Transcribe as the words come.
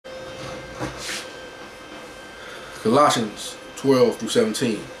Colossians 12 through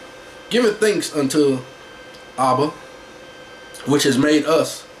 17. Giving thanks unto Abba, which has made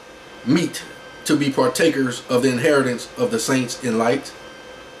us meet to be partakers of the inheritance of the saints in light.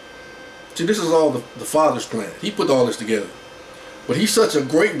 See, this is all the Father's plan. He put all this together. But he's such a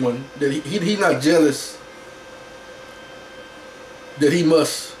great one that he's not jealous that he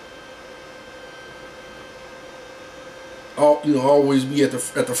must always be at the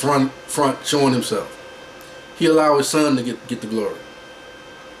front showing himself. He allowed his son to get the glory.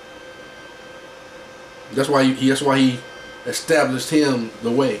 That's why he established him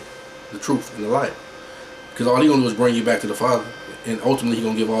the way, the truth, and the light. Because all he's gonna do is bring you back to the Father, and ultimately he's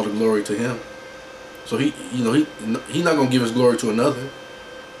gonna give all the glory to him. So he's not gonna give his glory to another.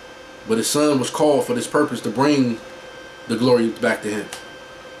 But his son was called for this purpose, to bring the glory back to him.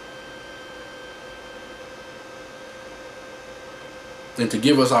 And to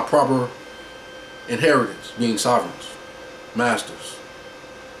give us our proper inheritance, being sovereigns, masters,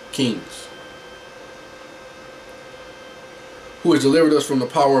 kings. Who has delivered us from the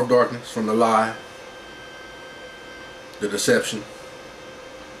power of darkness, from the lie, the deception,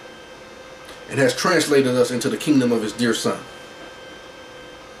 and has translated us into the kingdom of his dear Son,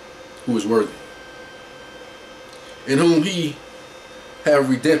 who is worthy, in whom he have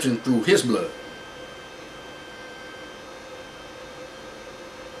redemption through his blood,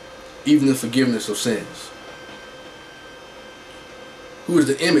 even the forgiveness of sins, who is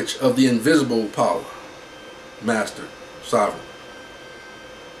the image of the invisible power, master, sovereign.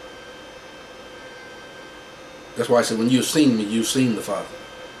 That's why I said, when you've seen me, you've seen the Father.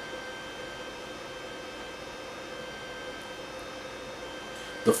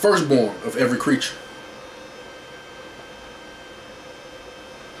 The firstborn of every creature.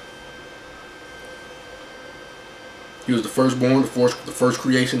 He was the firstborn, the first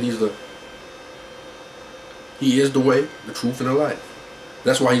creation. He is the way, the truth, and the life.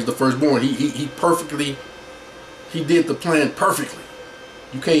 That's why he's the firstborn. He perfectly, he did the plan perfectly.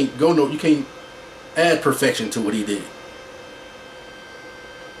 You can't add perfection to what he did.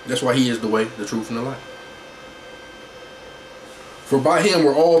 That's why he is the way, the truth, and the life. For by him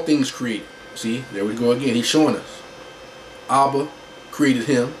were all things created. See, there we go again. He's showing us. Abba created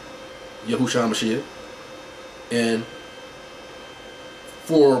him, Yahusha Hamashiach. And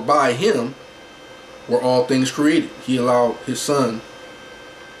for by him were all things created. He allowed his son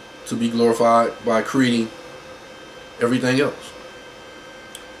to be glorified by creating everything else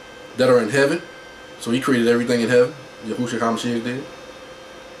that are in heaven. So he created everything in heaven, Yahusha Hamashiach did.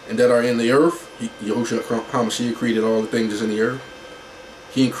 And that are in the earth, Yahusha Hamashiach created all the things that's in the earth.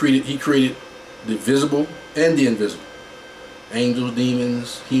 He created the visible and the invisible. Angels,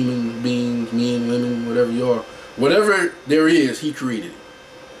 demons, human beings, men, women, whatever you are. Whatever there is, he created it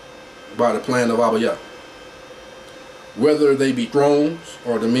by the plan of Abba Yah. Whether they be thrones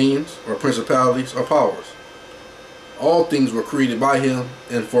or dominions or principalities or powers. All things were created by him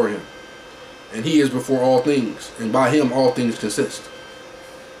and for him. And he is before all things, and by him all things consist.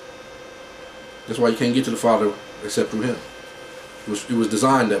 That's why you can't get to the Father except through him. It was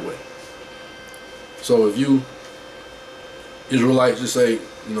designed that way. So if you Israelites just say,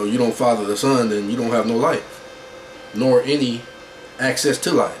 you don't father the Son, then you don't have no life, nor any access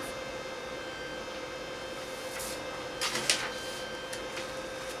to life.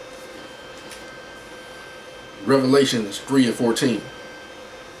 Revelations 3 and 14.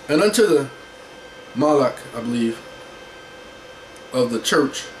 And unto the Malach, I believe, of the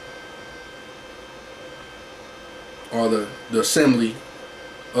church, or the assembly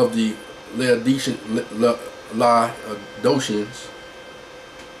of the Laodiceans,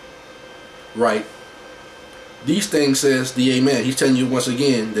 right? These things says the Amen. He's telling you once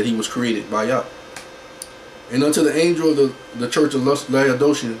again that he was created by Yah. And unto the angel of the church of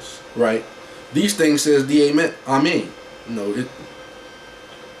Laodiceans, right? These things says the Amen. Amen.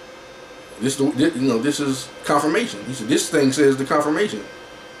 This is confirmation. He said this thing says the confirmation.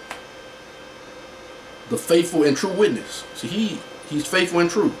 The faithful and true witness. See, he's faithful and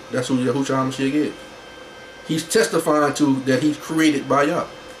true. That's who Yahusha HaMashiach is. He's testifying to that he's created by Yah.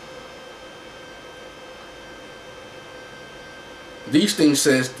 These things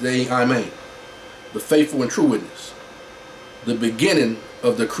says they Amen. The faithful and true witness. The beginning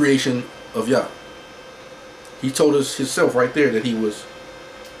of the creation of Yah. He told us himself right there that he was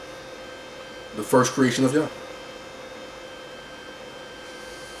the first creation of Yah.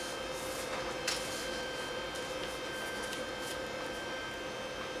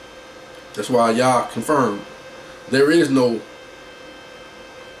 That's why Yah confirmed there is no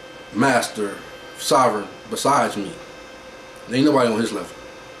master, sovereign besides me. There ain't nobody on his level.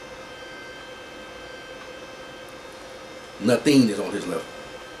 Nothing is on his level.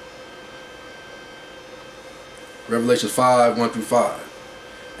 Revelation 5, 1 through 5.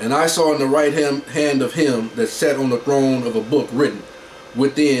 And I saw in the right hand of him that sat on the throne of a book written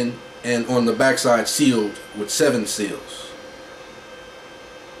within and on the backside sealed with 7 seals.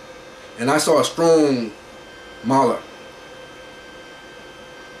 And I saw a strong malach.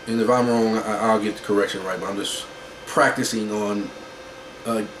 And if I'm wrong, I'll get the correction right, but I'm just practicing on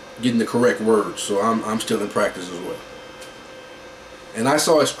getting the correct words, so I'm still in practice as well. And I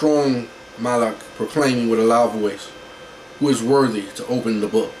saw a strong malach proclaiming with a loud voice, who is worthy to open the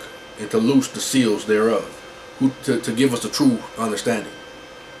book and to loose the seals thereof, to give us the true understanding.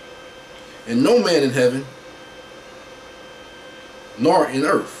 And no man in heaven nor in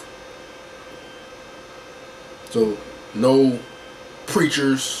earth, so no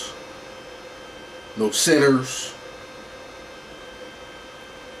preachers, no sinners,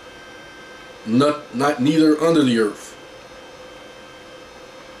 neither under the earth.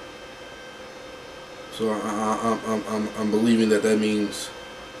 So I'm believing that means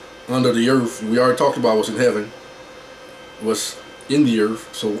under the earth. We already talked about what's in heaven, what's in the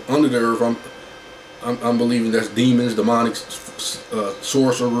earth. So under the earth, I'm believing that's demons, demonic,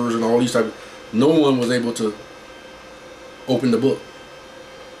 sorcerers, and all these types. No one was able to open the book.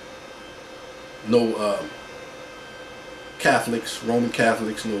 No Catholics, Roman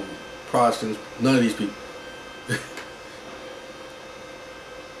Catholics, no Protestants, none of these people.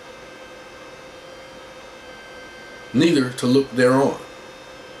 Neither to look thereon.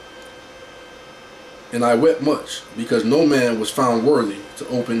 And I wept much, because no man was found worthy to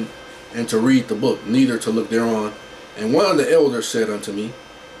open and to read the book, neither to look thereon. And one of the elders said unto me,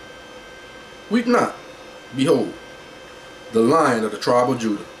 weep not, behold, the Lion of the tribe of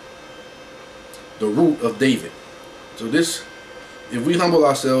Judah, the root of David. So this, if we humble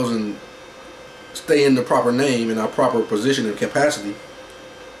ourselves and stay in the proper name, in our proper position and capacity,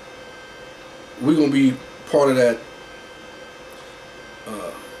 we're going to be part of that,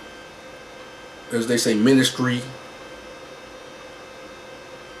 as they say, ministry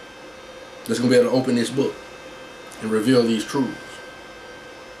that's going to be able to open this book and reveal these truths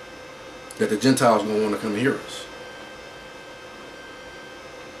that the Gentiles are going to want to come and hear us.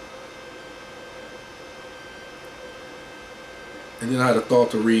 And then I had a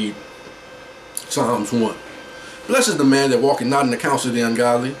thought to read Psalms 1. Blessed is the man that walketh not in the counsel of the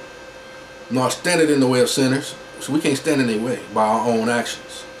ungodly, nor standeth in the way of sinners. So we can't stand in their way by our own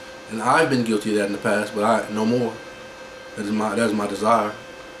actions. And I've been guilty of that in the past, but no more. That is my desire.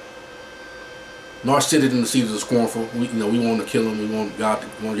 Nor sitteth in the seat of the scornful. We want to kill them. We want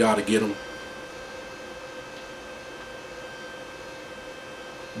God to get them.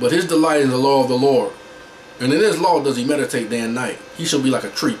 But his delight is the law of the Lord, and in his law does he meditate day and night. He shall be like a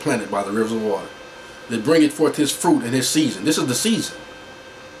tree planted by the rivers of water, that bringeth forth his fruit in his season. This is the season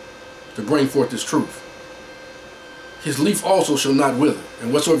to bring forth this truth. His leaf also shall not wither,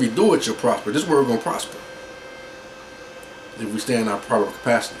 and whatsoever you do it shall prosper. This is where we're going to prosper, if we stay in our proper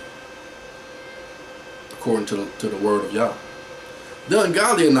capacity, according to the word of Yah. The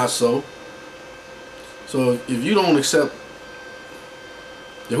ungodly are not so. So if you don't accept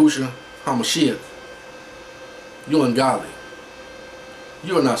Yahusha, Hamashiach, you're ungodly.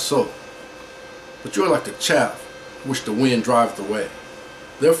 You are not so, but you are like the chaff which the wind driveth away.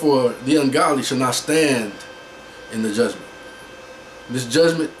 Therefore the ungodly shall not stand in the judgment. This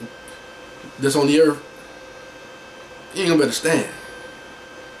judgment that's on the earth, you ain't gonna better stand.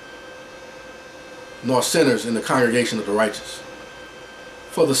 Nor sinners in the congregation of the righteous.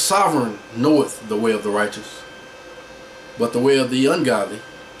 For the sovereign knoweth the way of the righteous, but the way of the ungodly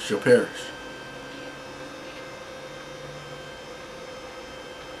shall perish.